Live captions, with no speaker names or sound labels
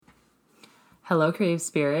Hello, Creative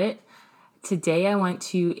Spirit. Today I want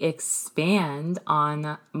to expand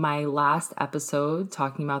on my last episode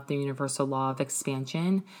talking about the universal law of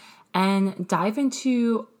expansion and dive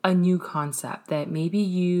into a new concept that maybe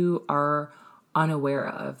you are unaware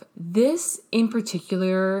of. This in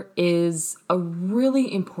particular is a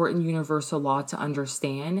really important universal law to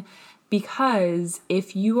understand because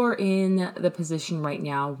if you are in the position right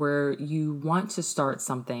now where you want to start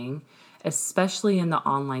something, especially in the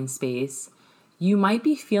online space, you might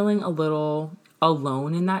be feeling a little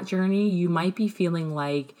alone in that journey. You might be feeling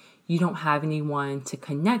like you don't have anyone to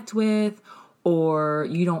connect with, or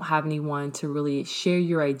you don't have anyone to really share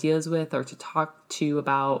your ideas with or to talk to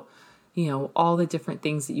about, all the different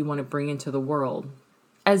things that you want to bring into the world.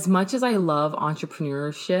 As much as I love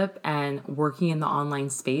entrepreneurship and working in the online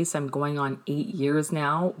space, I'm going on 8 years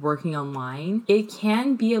now working online. It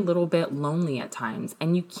can be a little bit lonely at times,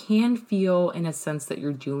 and you can feel in a sense that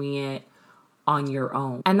you're doing it on your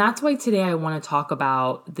own. And that's why today I want to talk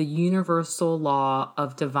about the universal law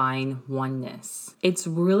of divine oneness. It's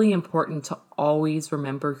really important to always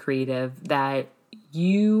remember, creative, that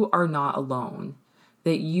you are not alone,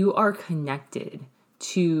 that you are connected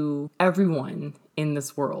to everyone in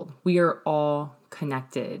this world. We are all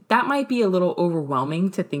connected. That might be a little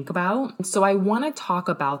overwhelming to think about. So I want to talk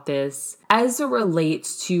about this as it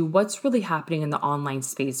relates to what's really happening in the online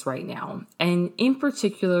space right now, and in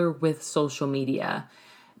particular with social media,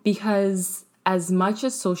 because as much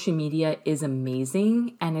as social media is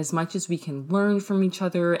amazing and as much as we can learn from each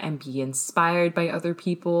other and be inspired by other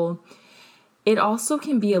people, it also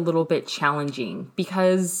can be a little bit challenging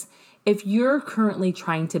because if you're currently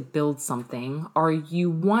trying to build something or you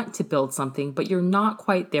want to build something, but you're not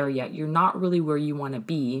quite there yet, you're not really where you want to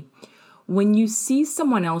be, when you see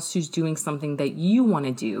someone else who's doing something that you want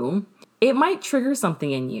to do, it might trigger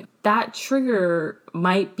something in you. That trigger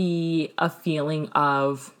might be a feeling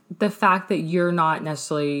of the fact that you're not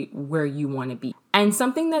necessarily where you want to be. And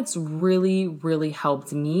something that's really, really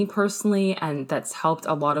helped me personally, and that's helped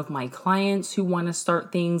a lot of my clients who want to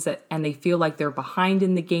start things and they feel like they're behind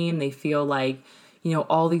in the game. They feel like,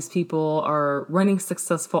 all these people are running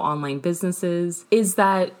successful online businesses, is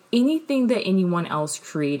that anything that anyone else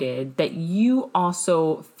created that you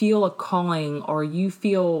also feel a calling or you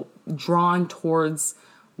feel drawn towards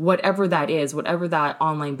whatever that is, whatever that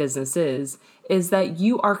online business is that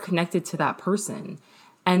you are connected to that person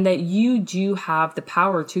and that you do have the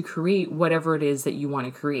power to create whatever it is that you want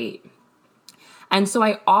to create. And so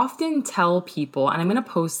I often tell people, and I'm going to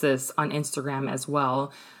post this on Instagram as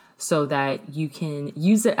well so that you can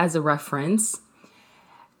use it as a reference.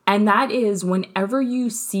 And that is whenever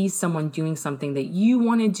you see someone doing something that you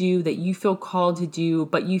want to do, that you feel called to do,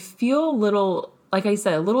 but you feel a little, like I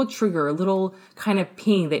said, a little trigger, a little kind of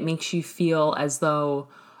ping that makes you feel as though,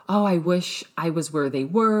 oh, I wish I was where they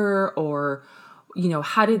were, or,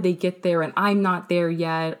 how did they get there and I'm not there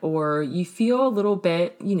yet? Or you feel a little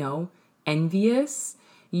bit, envious.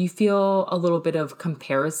 You feel a little bit of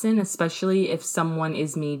comparison, especially if someone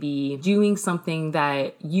is maybe doing something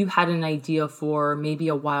that you had an idea for maybe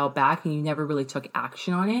a while back and you never really took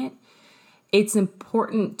action on it. It's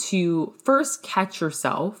important to first catch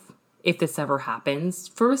yourself if this ever happens.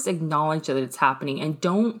 First acknowledge that it's happening and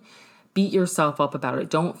don't beat yourself up about it.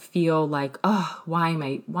 Don't feel like, oh, why am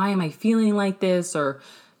I feeling like this? Or,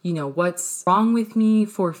 what's wrong with me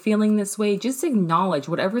for feeling this way? Just acknowledge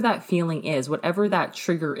whatever that feeling is, whatever that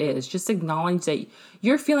trigger is. Just acknowledge that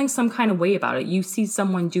you're feeling some kind of way about it. You see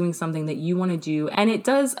someone doing something that you want to do and it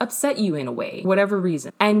does upset you in a way, whatever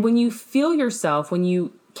reason. And when you feel yourself, when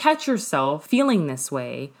you catch yourself feeling this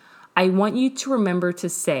way, I want you to remember to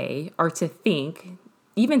say or to think,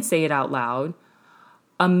 even say it out loud,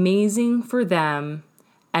 amazing for them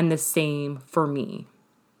and the same for me.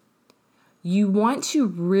 You want to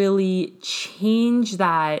really change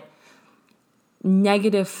that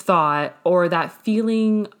negative thought or that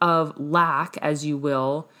feeling of lack, as you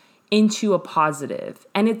will, into a positive.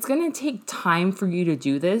 And it's going to take time for you to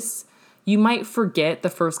do this. You might forget the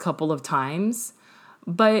first couple of times,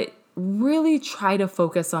 but really try to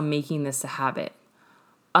focus on making this a habit.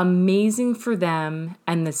 Amazing for them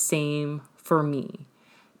and the same for me.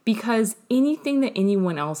 Because anything that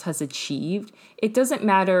anyone else has achieved, it doesn't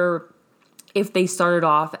matter if they started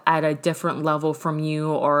off at a different level from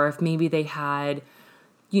you or if maybe they had,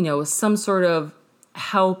 some sort of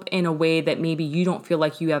help in a way that maybe you don't feel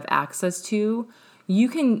like you have access to. You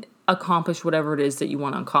can accomplish whatever it is that you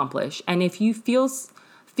want to accomplish. And if you feel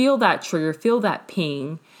that trigger, feel that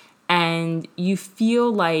ping, and you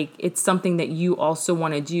feel like it's something that you also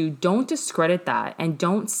want to do, don't discredit that and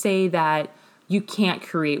don't say that you can't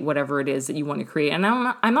create whatever it is that you want to create. And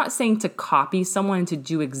I'm not saying to copy someone to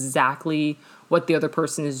do exactly what the other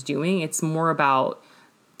person is doing. It's more about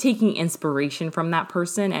taking inspiration from that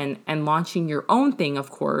person and launching your own thing, of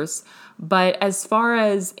course. But as far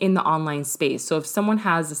as in the online space, so if someone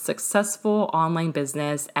has a successful online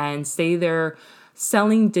business and say they're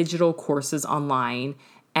selling digital courses online,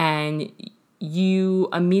 and you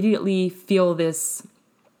immediately feel this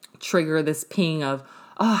trigger, this ping of,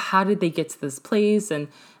 oh, how did they get to this place? And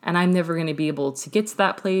I'm never going to be able to get to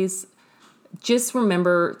that place. Just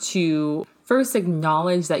remember to first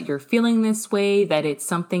acknowledge that you're feeling this way, that it's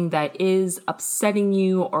something that is upsetting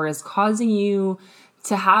you or is causing you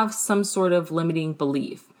to have some sort of limiting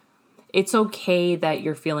belief. It's okay that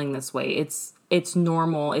you're feeling this way. It's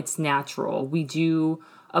normal. It's natural. We do,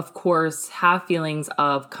 of course, have feelings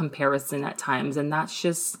of comparison at times. And that's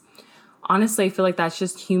just, honestly, I feel like that's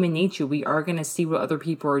just human nature. We are going to see what other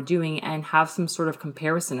people are doing and have some sort of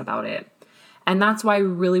comparison about it. And that's why we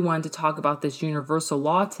really wanted to talk about this universal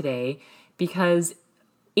law today, because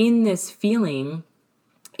in this feeling,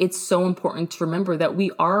 it's so important to remember that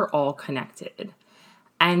we are all connected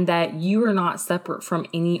and that you are not separate from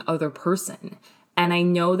any other person. And I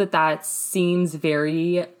know that that seems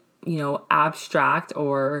very, abstract,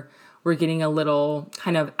 or we're getting a little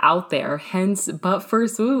kind of out there, hence, but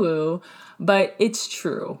first woo-woo, but it's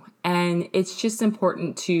true. And it's just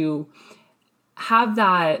important to have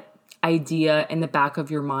that idea in the back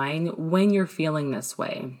of your mind when you're feeling this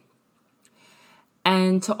way.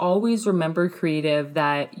 And to always remember, creative,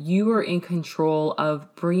 that you are in control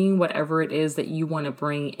of bringing whatever it is that you want to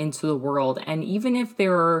bring into the world. And even if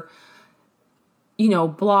there are,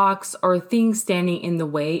 blocks or things standing in the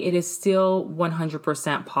way, it is still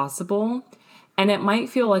 100% possible. And it might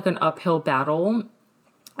feel like an uphill battle.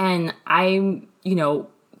 And I,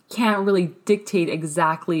 can't really dictate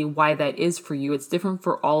exactly why that is for you. It's different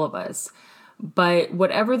for all of us. But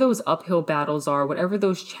whatever those uphill battles are, whatever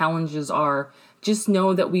those challenges are, just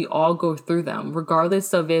know that we all go through them,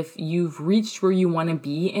 regardless of if you've reached where you want to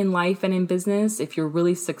be in life and in business. If you're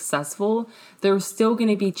really successful, there's still going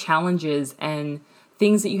to be challenges and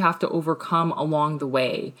things that you have to overcome along the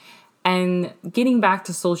way. And getting back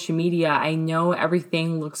to social media, I know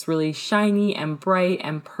everything looks really shiny and bright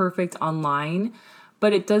and perfect online,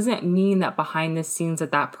 but it doesn't mean that behind the scenes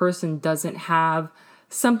that person doesn't have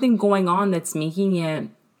something going on that's making it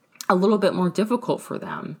a little bit more difficult for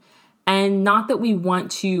them. And not that we want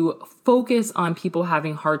to focus on people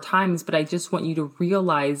having hard times, but I just want you to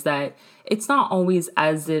realize that it's not always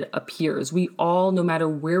as it appears. We all, no matter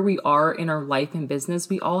where we are in our life and business,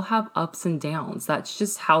 we all have ups and downs. That's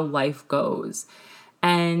just how life goes.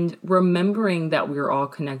 And remembering that we're all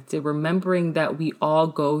connected, remembering that we all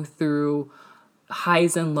go through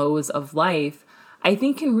highs and lows of life, I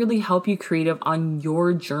think can really help you, creative, on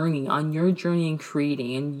your journey in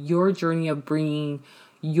creating, and your journey of bringing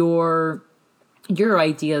your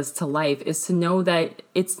ideas to life, is to know that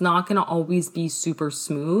it's not going to always be super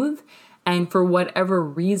smooth. And for whatever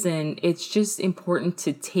reason, it's just important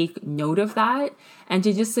to take note of that and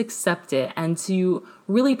to just accept it and to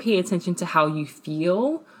really pay attention to how you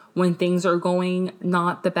feel when things are going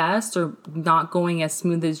not the best or not going as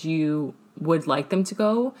smooth as you would like them to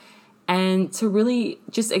go. And to really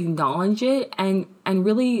just acknowledge it and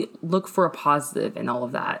really look for a positive in all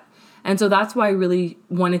of that. And so that's why I really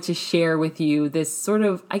wanted to share with you this sort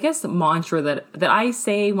of, I guess, mantra that I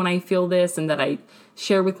say when I feel this and that I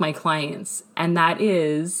share with my clients. And that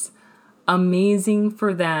is amazing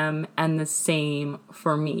for them and the same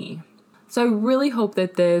for me. So I really hope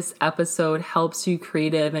that this episode helps you,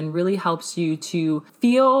 creative, and really helps you to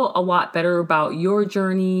feel a lot better about your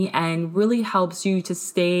journey and really helps you to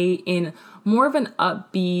stay in more of an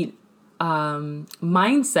upbeat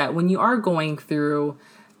mindset when you are going through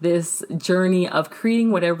this journey of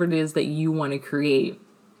creating whatever it is that you want to create.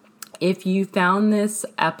 If you found this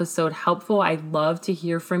episode helpful, I'd love to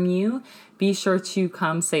hear from you. Be sure to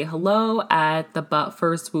come say hello at the But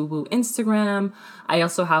First Woo Woo Instagram. I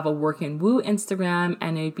also have a Work and Woo Instagram,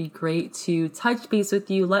 and it'd be great to touch base with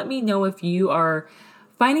you. Let me know if you are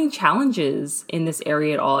finding challenges in this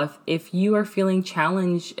area at all. If you are feeling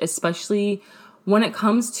challenged, especially when it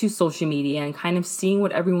comes to social media and kind of seeing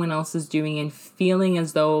what everyone else is doing and feeling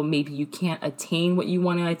as though maybe you can't attain what you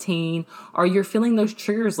want to attain, or you're feeling those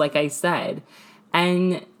triggers, like I said,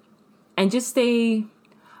 and just stay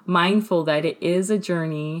mindful that it is a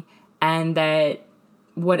journey and that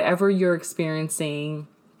whatever you're experiencing,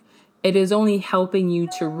 it is only helping you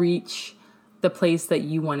to reach the place that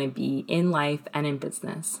you want to be in life and in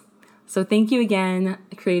business. So thank you again,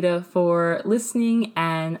 creative, for listening,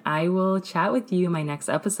 and I will chat with you in my next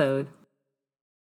episode.